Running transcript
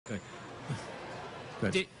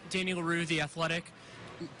Good. Danny LaRue, The Athletic.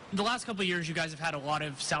 The last couple of years, you guys have had a lot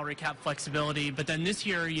of salary cap flexibility, but then this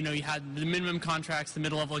year, you know, you had the minimum contracts, the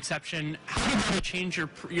mid-level exception. How did you change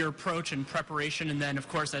your approach and preparation, and then, of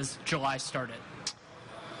course, as July started?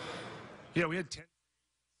 Yeah, we had 10.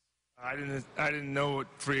 I didn't know what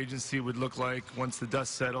free agency would look like once the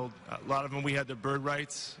dust settled. A lot of them, we had their bird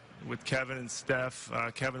rights with Kevin and Steph.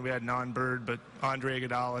 Kevin, we had non-bird, but Andre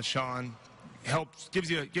Iguodala, Sean,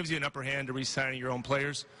 gives you an upper hand to re-signing your own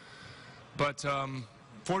players. But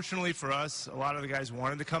fortunately for us, a lot of the guys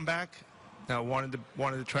wanted to come back, wanted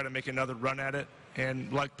to try to make another run at it,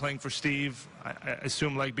 and like playing for Steve. I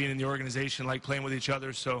assume like being in the organization, like playing with each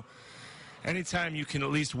other. So anytime you can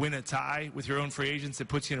at least win a tie with your own free agents, it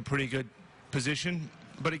puts you in a pretty good position.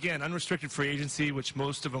 But again, unrestricted free agency, which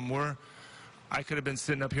most of them were, I could have been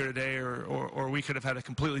sitting up here today, or we could have had a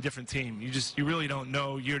completely different team. You really don't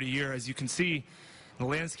know year to year. As you can see, the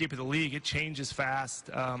landscape of the league, it changes fast.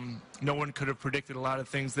 No one could have predicted a lot of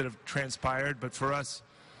things that have transpired, but for us,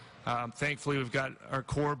 thankfully we've got our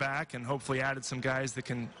core back and hopefully added some guys that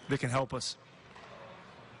can help us.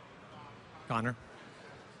 Connor?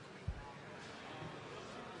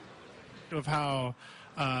 Of how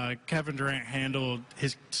Kevin Durant handled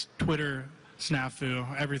his Twitter snafu,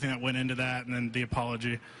 everything that went into that, and then the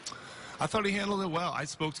apology. I thought he handled it well. I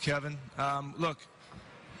spoke to Kevin. Look,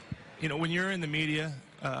 you know, when you're in the media,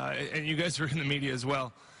 and you guys are in the media as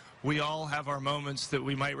well, we all have our moments that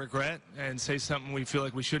we might regret and say something we feel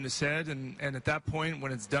like we shouldn't have said. And at that point,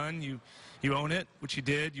 when it's done, you own it, which you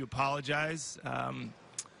did. You apologize.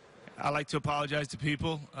 I like to apologize to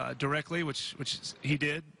people directly, which he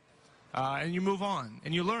did. And you move on,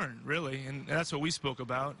 and you learn, really, and that's what we spoke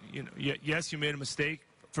about. You know, yes, you made a mistake.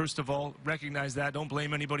 First of all, recognize that. Don't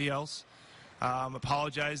blame anybody else.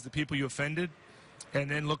 Apologize to people you offended,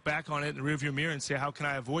 and then look back on it in the rearview mirror and say, how can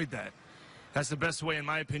I avoid that? That's the best way, in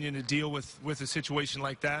my opinion, to deal with a situation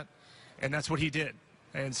like that, and that's what he did.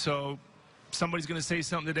 And so somebody's going to say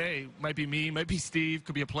something today. Might be me, might be Steve,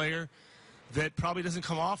 could be a player that probably doesn't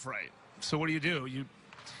come off right. So what do?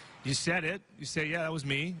 You said it. You say, yeah, that was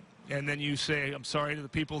me. And then you say, I'm sorry to the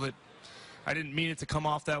people that I didn't mean it to come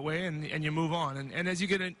off that way, and you move on. And as you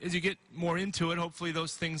get more into it, hopefully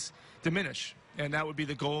those things diminish. And that would be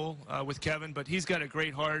the goal with Kevin. But he's got a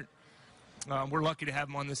great heart. We're lucky to have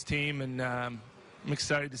him on this team, and I'm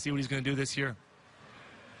excited to see what he's going to do this year.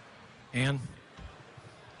 Ann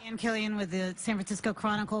Killian with the San Francisco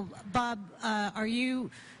Chronicle. Bob,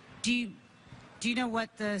 do you know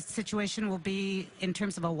what the situation will be in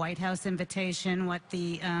terms of a White House invitation, what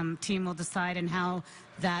the team will decide, and how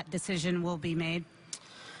that decision will be made?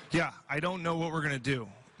 Yeah, I don't know what we're going to do,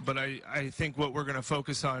 but I think what we're going to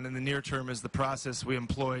focus on in the near term is the process we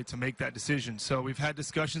employ to make that decision. So we've had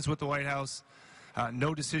discussions with the White House.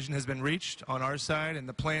 No decision has been reached on our side, and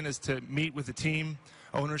the plan is to meet with the team,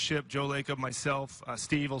 ownership, Joe Lacob, myself,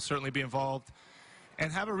 Steve will certainly be involved,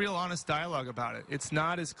 and have a real honest dialogue about it. It's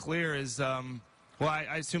not as clear as, well,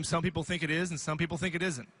 I assume some people think it is and some people think it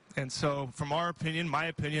isn't. And so from our opinion, my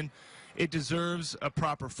opinion, it deserves a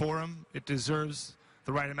proper forum. It deserves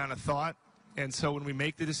the right amount of thought. And so when we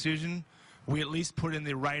make the decision, we at least put in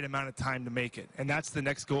the right amount of time to make it. And that's the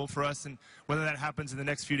next goal for us. And whether that happens in the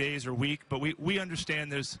next few days or week, but we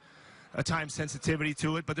understand there's a time sensitivity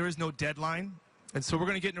to it, but there is no deadline. And so we're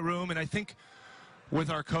going to get in a room, and I think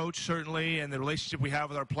with our coach, certainly, and the relationship we have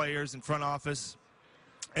with our players and front office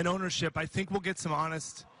and ownership, I think we'll get some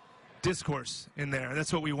honest discourse in there, and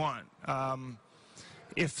that's what we want.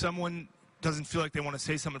 If someone doesn't feel like they want to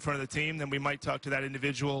say something in front of the team, then we might talk to that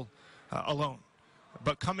individual alone.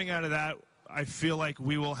 But coming out of that, I feel like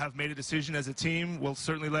we will have made a decision as a team. We'll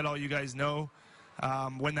certainly let all you guys know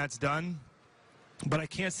when that's done. But I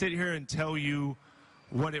can't sit here and tell you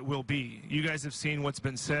what it will be. You guys have seen what's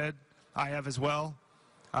been said. I have as well.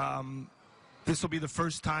 This will be the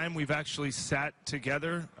first time we've actually sat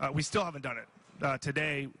together. We still haven't done it.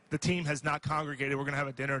 Today, the team has not congregated. We're going to have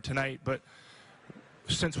a dinner tonight. But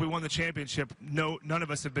since we won the championship, none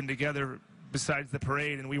of us have been together besides the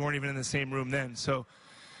parade, and we weren't even in the same room then. So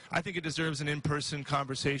I think it deserves an in-person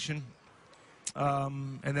conversation.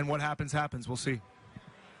 And then what happens, happens. We'll see.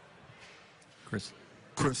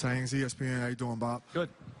 Chris Haynes, ESPN. How you doing, Bob? Good.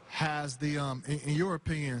 Has the, in your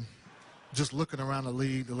opinion, just looking around the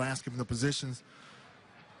league, the landscape and the positions,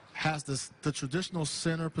 has the traditional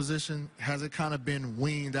center position, has it kind of been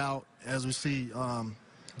weaned out as we see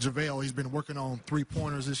JaVale? He's been working on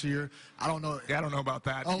three-pointers this year. I don't know. Yeah, I don't know about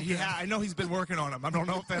that. Okay. Yeah, I know he's been working on them. I don't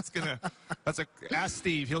know if that's gonna. Ask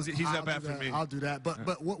Steve. He's up after me. I'll do that.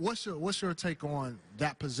 But what's your take on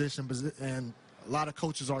that position and A lot of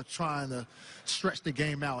coaches are trying to stretch the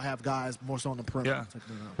game out, have guys more so on the perimeter. Yeah.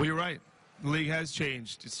 Well, you're right. The league has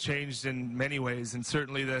changed. It's changed in many ways, and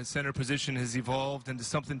certainly the center position has evolved into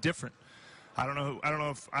something different. I don't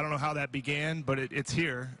know how that began, but it's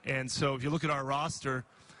here. And so if you look at our roster,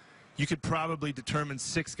 you could probably determine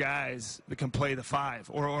 6 guys that can play the 5,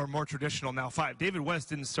 or more traditional now 5. David West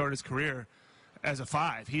didn't start his career as a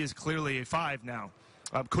 5. He is clearly a 5 now.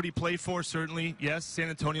 Could he play 4? Certainly, yes. San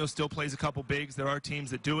Antonio still plays a couple bigs. There are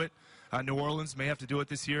teams that do it. New Orleans may have to do it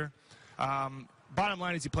this year. Bottom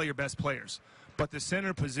line is you play your best players. But the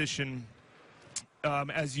center position,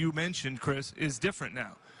 as you mentioned, Chris, is different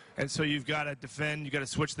now. And so you've got to defend. You've got to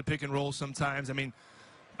switch the pick and roll sometimes. I mean,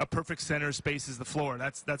 a perfect center spaces the floor.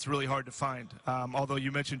 That's really hard to find. Although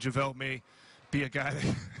you mentioned JaVale may be a guy,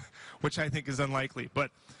 that which I think is unlikely.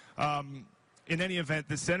 But in any event,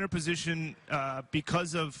 the center position,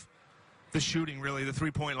 because of the shooting, really, the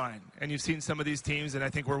three-point line. And you've seen some of these teams, and I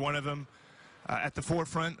think we're one of them, at the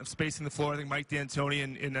forefront of spacing the floor. I think Mike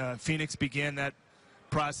D'Antoni in Phoenix began that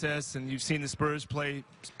process, and you've seen the Spurs play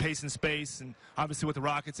pace and space, and obviously what the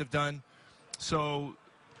Rockets have done. So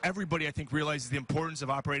everybody, I think, realizes the importance of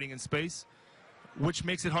operating in space, which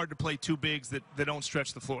makes it hard to play 2 bigs that don't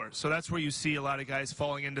stretch the floor. So that's where you see a lot of guys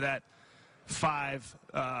falling into that 5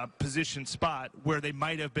 position spot where they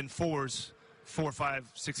might have been 4s 4,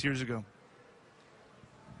 5, 6 years ago.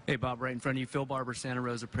 Hey, Bob, right in front of you. Phil Barber, Santa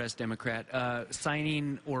Rosa Press Democrat.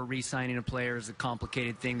 Signing or re-signing a player is a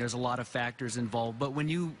complicated thing. There's a lot of factors involved. But when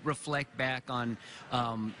you reflect back on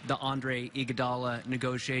the Andre Iguodala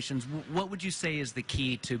negotiations, what would you say is the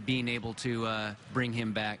key to being able to bring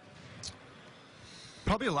him back?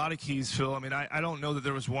 Probably a lot of keys, Phil. I mean, I don't know that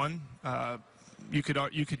there was one. You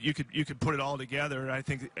could put it all together. I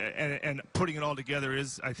think, and putting it all together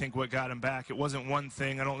is, I think, what got him back. It wasn't one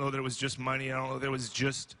thing. I don't know that it was just money. I don't know that it was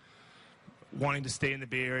just wanting to stay in the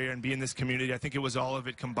Bay Area and be in this community. I think it was all of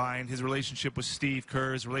it combined. His relationship with Steve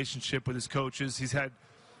Kerr, his relationship with his coaches. He's had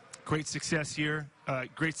great success here,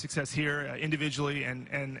 individually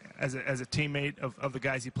and as a teammate of the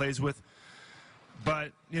guys he plays with.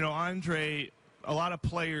 But you know, Andre. A lot of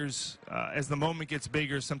players, as the moment gets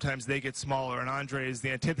bigger, sometimes they get smaller, and Andre is the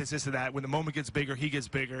antithesis of that. When the moment gets bigger, he gets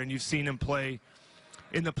bigger, and you've seen him play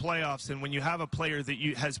in the playoffs. And when you have a player that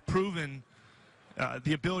has proven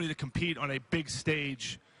the ability to compete on a big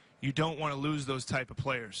stage, you don't want to lose those type of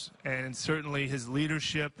players. And certainly his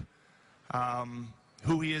leadership,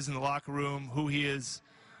 who he is in the locker room, who he is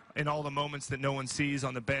in all the moments that no one sees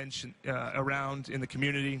on the bench, around in the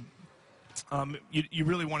community. You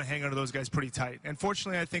really want to hang on to those guys pretty tight. And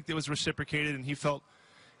fortunately, I think it was reciprocated, and he felt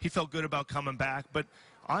good about coming back. But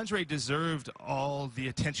Andre deserved all the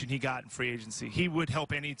attention he got in free agency. He would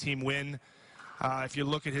help any team win. If you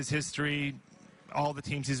look at his history, all the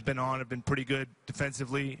teams he's been on have been pretty good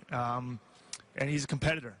defensively, and he's a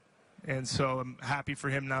competitor. And so I'm happy for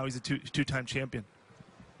him now. He's a two-time champion.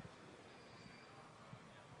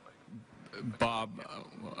 Bob,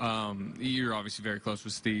 you're obviously very close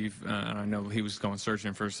with Steve, and I know he was going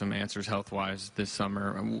searching for some answers health-wise this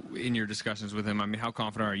summer. In your discussions with him, I mean, how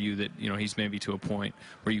confident are you that, you know, he's maybe to a point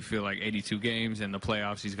where you feel like 82 games in the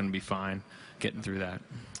playoffs, he's going to be fine getting through that?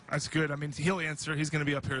 That's good. I mean, he'll answer. He's going to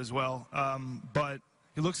be up here as well. But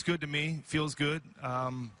he looks good to me, feels good.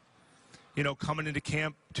 You know, coming into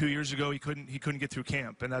camp 2 years ago, he couldn't get through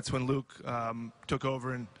camp, and that's when Luke took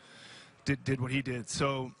over and did what he did.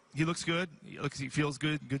 So he looks good. He feels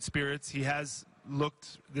good, good spirits. He has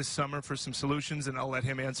looked this summer for some solutions, and I'll let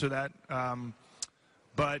him answer that.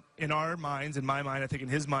 But in our minds, in my mind, I think in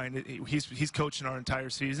his mind, he's coaching our entire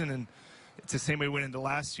season, and it's the same way we went into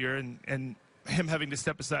last year. And him having to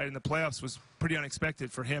step aside in the playoffs was pretty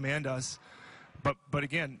unexpected for him and us. But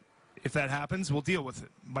again, if that happens, we'll deal with it.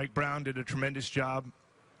 Mike Brown did a tremendous job,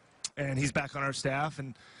 and he's back on our staff.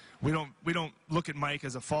 And we don't look at Mike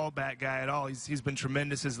as a fallback guy at all. He's been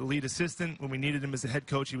tremendous as the lead assistant. When we needed him as the head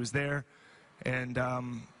coach, he was there. And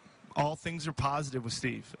all things are positive with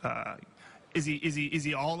Steve. Is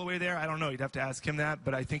he all the way there? I don't know. You'd have to ask him that,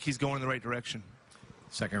 but I think he's going in the right direction.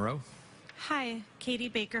 Second row. Hi, Katie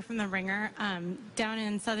Baker from The Ringer. Down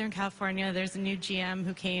in Southern California, there's a new GM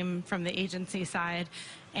who came from the agency side,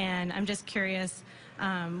 and I'm just curious,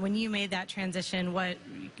 when you made that transition, what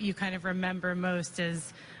you kind of remember most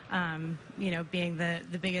as, you know, being the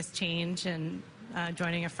biggest change and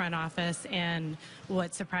joining a front office, and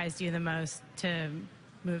what surprised you the most to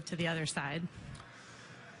move to the other side?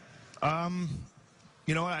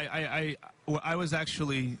 You know, I was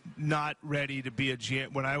actually not ready to be a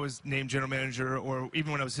GM when I was named general manager, or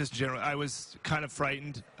even when I was assistant general. I was kind of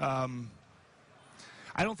frightened. I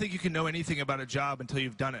don't think you can know anything about a job until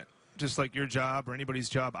you've done it. just like your job or anybody's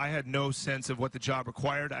job, I had no sense of what the job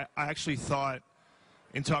required. I actually thought,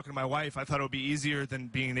 in talking to my wife, I thought it would be easier than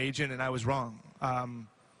being an agent, and I was wrong.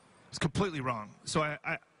 It's completely wrong. So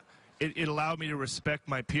it allowed me to respect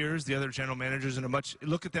my peers, the other general managers,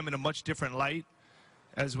 look at them in a much different light.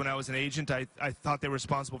 As when I was an agent, I thought they were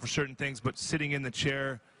responsible for certain things, but sitting in the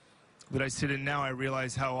chair that I sit in now, I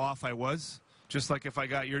realize how off I was. Just like if I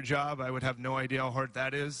got your job, I would have no idea how hard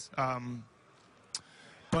that is.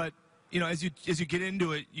 But you know, as you get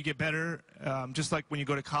into it, you get better. Just like when you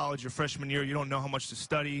go to college your freshman year, you don't know how much to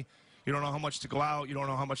study, you don't know how much to go out, you don't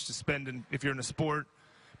know how much to spend if you're in a sport.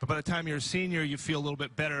 But by the time you're a senior, you feel a little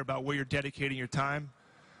bit better about where you're dedicating your time.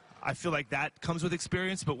 I feel like that comes with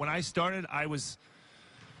experience. But when I started, I wasn't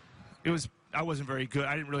very good.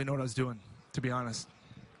 I didn't really know what I was doing, to be honest.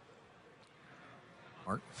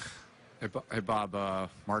 Mark? Hey Bob,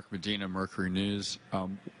 Mark Medina, Mercury News.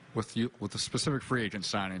 With the specific free agent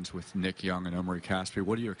signings with Nick Young and Omri Caspi,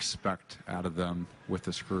 what do you expect out of them with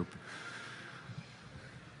this group?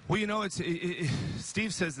 Well, you know,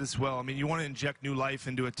 Steve says this well. I mean, you want to inject new life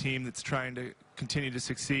into a team that's trying to continue to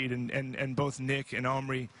succeed, and both Nick and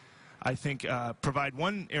Omri, I think, provide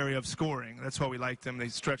one area of scoring. That's why we like them. They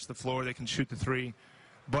stretch the floor. They can shoot the three.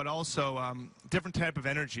 But also different type of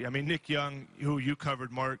energy. I mean, Nick Young, who you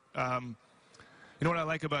covered, Mark, you know what I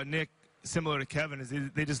like about Nick, similar to Kevin, is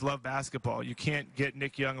they just love basketball. You can't get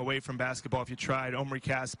Nick Young away from basketball if you tried. Omri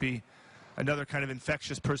Caspi, another kind of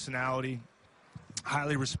infectious personality,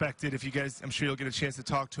 highly respected. If you guys, I'm sure you'll get a chance to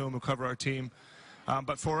talk to him. He'll cover our team.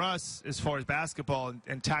 But for us, as far as basketball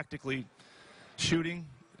and tactically shooting,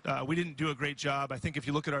 we didn't do a great job. I think if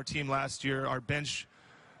you look at our team last year, our bench,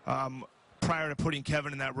 prior to putting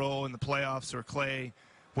Kevin in that role in the playoffs or Clay,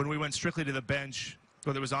 when we went strictly to the bench,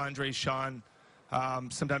 whether it was Andre, Sean,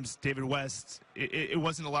 sometimes David West, it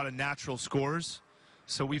wasn't a lot of natural scores.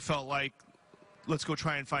 So we felt like, let's go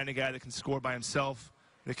try and find a guy that can score by himself,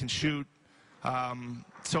 that can shoot.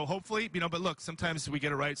 So hopefully, you know, but look, sometimes we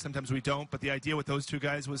get it right, sometimes we don't. But the idea with those two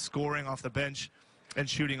guys was scoring off the bench and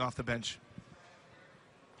shooting off the bench.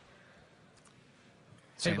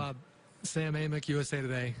 Hey, Bob. Sam Amick, USA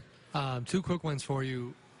Today. Two quick ones for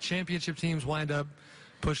you. Championship teams wind up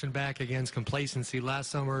pushing back against complacency.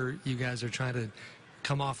 Last summer, you guys are trying to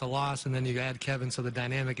come off a loss, and then you add Kevin, so the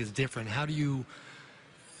dynamic is different. How do you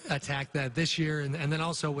attack that this year? And then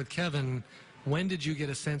also with Kevin, when did you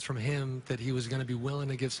get a sense from him that he was going to be willing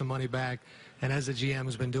to give some money back? And as a GM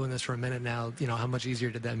who's been doing this for a minute now, you know, how much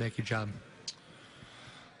easier did that make your job?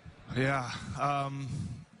 Yeah.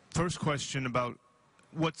 First question about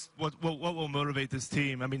what will motivate this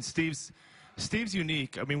team. I mean, Steve's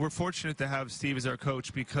unique. I mean, we're fortunate to have Steve as our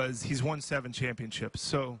coach because he's won 7 championships.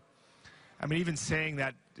 So, I mean, even saying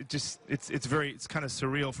that, it's kind of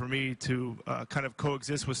surreal for me to kind of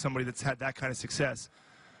coexist with somebody that's had that kind of success.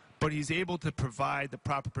 But he's able to provide the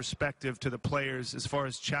proper perspective to the players as far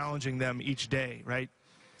as challenging them each day, right?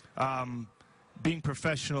 Being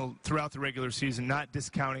professional throughout the regular season, not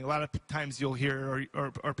discounting. A lot of times you'll hear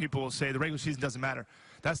or people will say the regular season doesn't matter.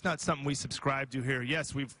 That's not something we subscribe to here.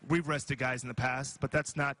 Yes, we've rested guys in the past, but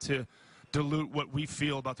that's not to dilute what we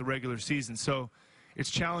feel about the regular season. So it's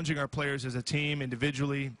challenging our players as a team,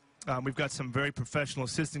 individually. We've got some very professional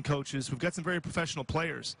assistant coaches. We've got some very professional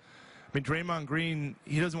players. I mean, Draymond Green,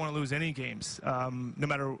 he doesn't want to lose any games, no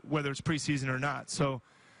matter whether it's preseason or not. So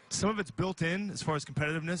some of it's built in as far as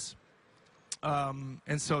competitiveness.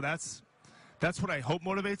 And so that's what I hope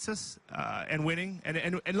motivates us, and winning.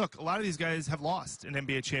 And look, a lot of these guys have lost an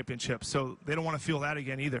NBA championship, so they don't want to feel that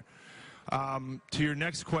again either. To your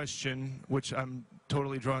next question, which I'm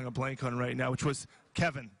totally drawing a blank on right now, which was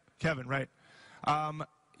Kevin, right?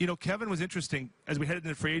 You know, Kevin was interesting. As we headed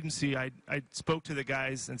into free agency, I spoke to the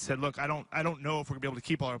guys and said, look, I don't know if we're going to be able to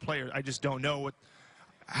keep all our players. I just don't know.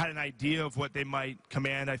 Had an idea of what they might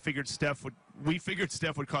command. We figured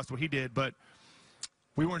Steph would cost what he did, but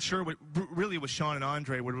we weren't sure really with Sean and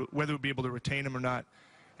Andre whether we'd be able to retain him or not.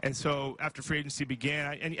 And so after free agency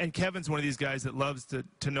began, and Kevin's one of these guys that loves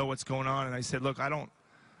to know what's going on. And I said, look,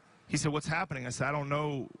 he said, what's happening? I said, I don't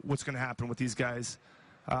know what's going to happen with these guys.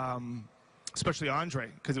 Especially Andre,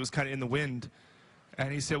 because it was kind of in the wind.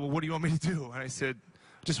 And he said, well, what do you want me to do? And I said,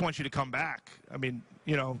 just want you to come back. I mean,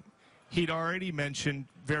 you know, he'd already mentioned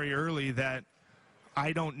very early that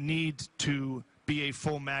I don't need to be a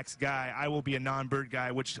full max guy. I will be a non-bird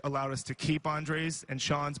guy, which allowed us to keep Andre's and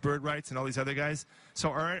Sean's bird rights and all these other guys. So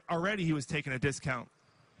already he was taking a discount.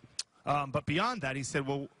 But beyond that, he said,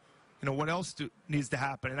 well, you know, what else needs to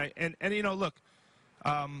happen? And you know, look,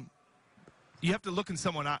 you have to look in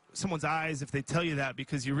someone's eyes if they tell you that,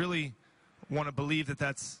 because you really want to believe that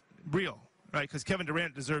that's real. right? Because Kevin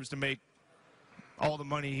Durant deserves to make all the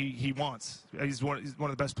money he wants. He's one of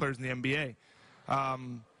the best players in the NBA.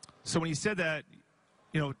 So when he said that,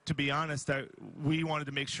 to be honest, we wanted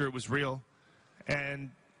to make sure it was real,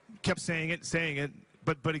 and kept saying it.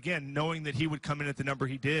 But again, knowing that he would come in at the number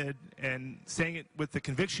he did and saying it with the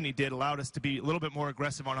conviction he did allowed us to be a little bit more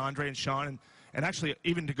aggressive on Andre and Sean, and actually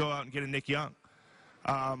even to go out and get a Nick Young.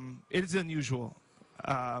 It is unusual.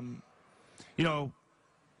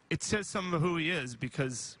 It says something of who he is,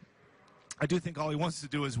 because I do think all he wants to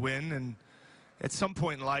do is win, and at some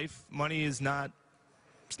point in life, money is not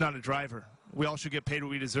a driver. We all should get paid what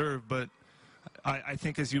we deserve, but I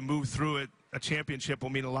think as you move through it, a championship will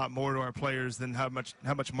mean a lot more to our players than how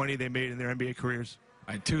much money they made in their NBA careers.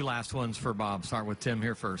 All right, 2 last ones for Bob. Start with Tim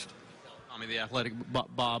here first. Tommy, the Athletic.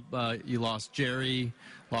 Bob, you lost Jerry,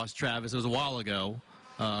 lost Travis. It was a while ago.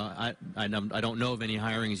 I don't know of any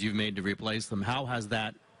hirings you've made to replace them. How has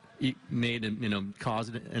that made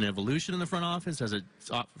caused an evolution in the front office? Has the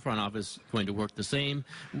front office going to work the same?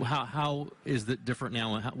 How is it different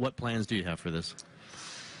now? What plans do you have for this?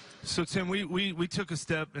 So Tim, we took a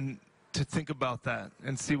step to think about that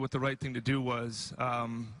and see what the right thing to do was,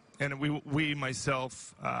 and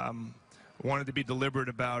myself wanted to be deliberate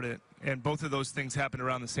about it, and both of those things happened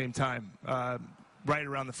around the same time, right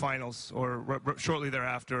around the finals or shortly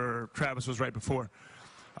thereafter. Or Travis was right before.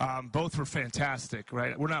 Both were fantastic,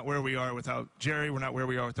 right? We're not where we are without Jerry. We're not where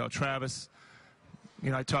we are without Travis.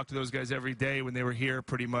 I talked to those guys every day when they were here,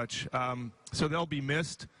 pretty much. So they'll be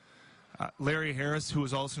missed. Larry Harris, who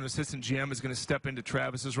is also an assistant GM, is going to step into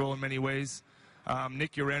Travis's role in many ways.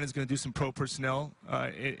 Nick Uran is going to do some pro personnel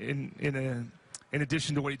in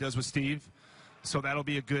addition to what he does with Steve. So that'll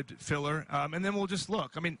be a good filler. And then we'll just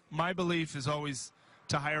look. I mean, my belief is always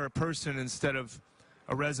to hire a person instead of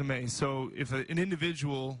a resume. So if an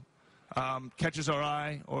individual catches our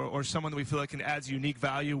eye or someone that we feel like adds unique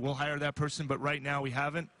value, we'll hire that person. But right now we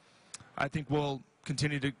haven't. I think we'll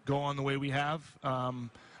continue to go on the way we have.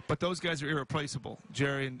 But those guys are irreplaceable,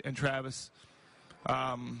 Jerry and Travis.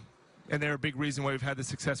 And they're a big reason why we've had the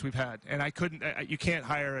success we've had. And you can't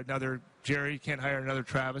hire another Jerry, you can't hire another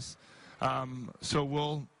Travis. So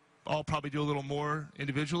we'll all probably do a little more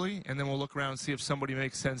individually, and then we'll look around and see if somebody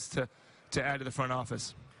makes sense to add to the front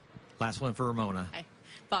office. Last one for Ramona. Hi.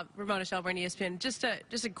 Bob, Ramona Shelburne, ESPN. Just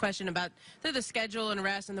a question about the schedule and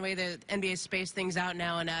rest and the way the NBA space things out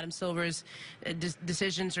now, and Adam Silver's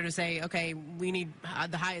decision sort of say, okay, we need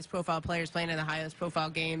the highest profile players playing in the highest profile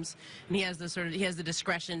games, and he has the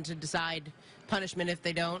discretion to decide punishment if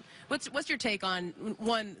they don't. What's your take on,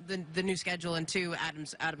 one, the new schedule, and two,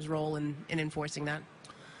 Adam's role in enforcing that?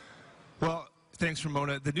 Well, thanks,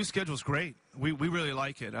 Ramona. The new schedule is great. We really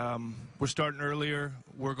like it. We're starting earlier.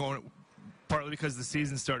 We're going partly because the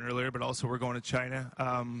season's starting earlier, but also we're going to China.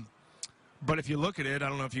 But if you look at it, I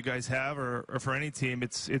don't know if you guys have or for any team,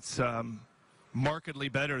 it's markedly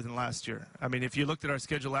better than last year. I mean, if you looked at our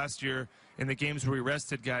schedule last year in the games where we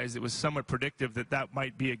rested guys, it was somewhat predictive that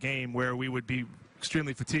might be a game where we would be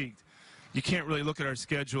extremely fatigued. You can't really look at our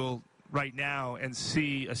schedule right now and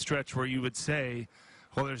see a stretch where you would say,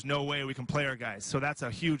 well, there's no way we can play our guys. So that's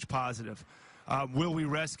a huge positive. Will we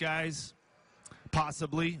rest guys?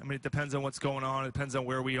 Possibly. I mean, it depends on what's going on. It depends on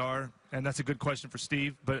where we are. And that's a good question for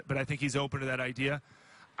Steve, but I think he's open to that idea.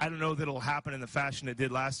 I don't know that it'll happen in the fashion it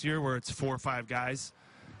did last year where it's 4 or 5 guys.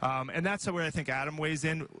 And that's where I think Adam weighs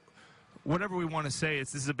in. Whatever we want to say,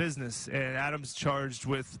 this is a business, and Adam's charged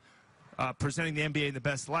with presenting the NBA in the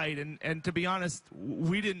best light. And to be honest,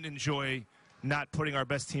 we didn't enjoy not putting our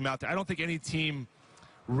best team out there. I don't think any team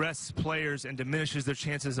rests players and diminishes their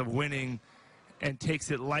chances of winning and takes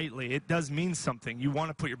it lightly. It does mean something. You want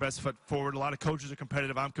to put your best foot forward. A lot of coaches are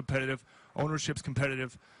competitive. I'm competitive. Ownership's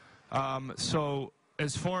competitive. So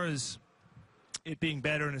as far as it being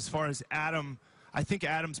better and as far as Adam, I think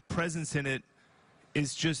Adam's presence in it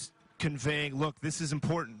is just conveying, look, this is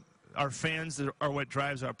important. Our fans are what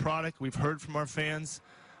drives our product. We've heard from our fans.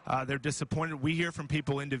 They're disappointed. We hear from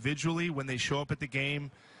people individually when they show up at the game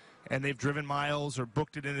and they've driven miles or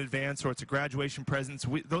booked it in advance or it's a graduation present.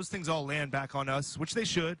 Those things all land back on us, which they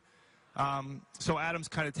should. So Adam's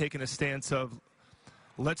kind of taken a stance of,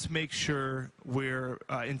 let's make sure we're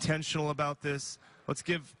intentional about this. Let's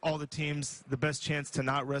give all the teams the best chance to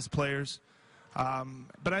not rest players.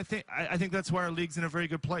 But I think that's why our league's in a very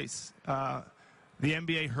good place. The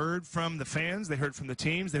NBA heard from the fans, they heard from the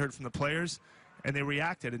teams, they heard from the players, and they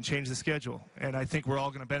reacted and changed the schedule. And I think we're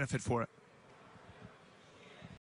all going to benefit for it.